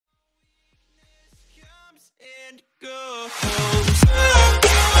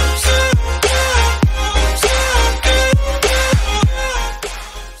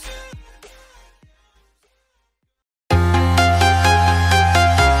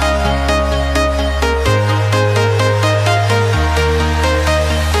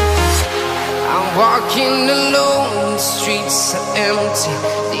Walking alone, the streets are empty.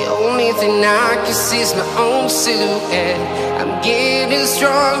 The only thing I can see is my own silhouette. I'm getting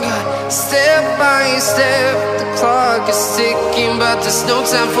stronger, step by step. The clock is ticking, but there's no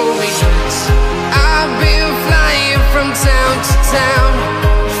time for regrets. I've been flying from town to town,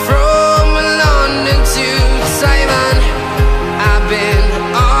 from London to Taiwan. I've been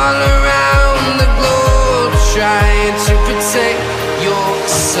all around the globe, trying to protect your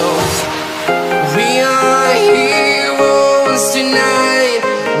soul. We are heroes tonight.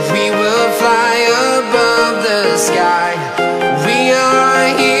 We will fly above the sky. We are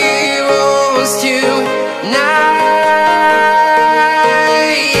heroes tonight.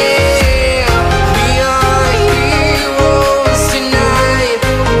 Yeah. We are heroes tonight.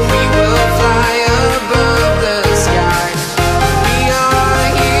 We will fly above the sky. We are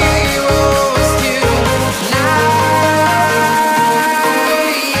heroes tonight.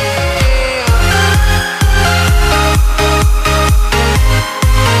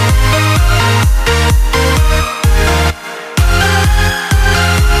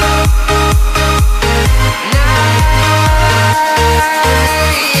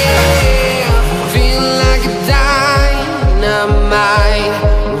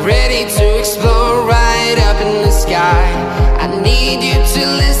 Ready to explore right up in the sky. I need you to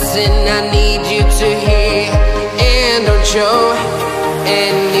listen, I need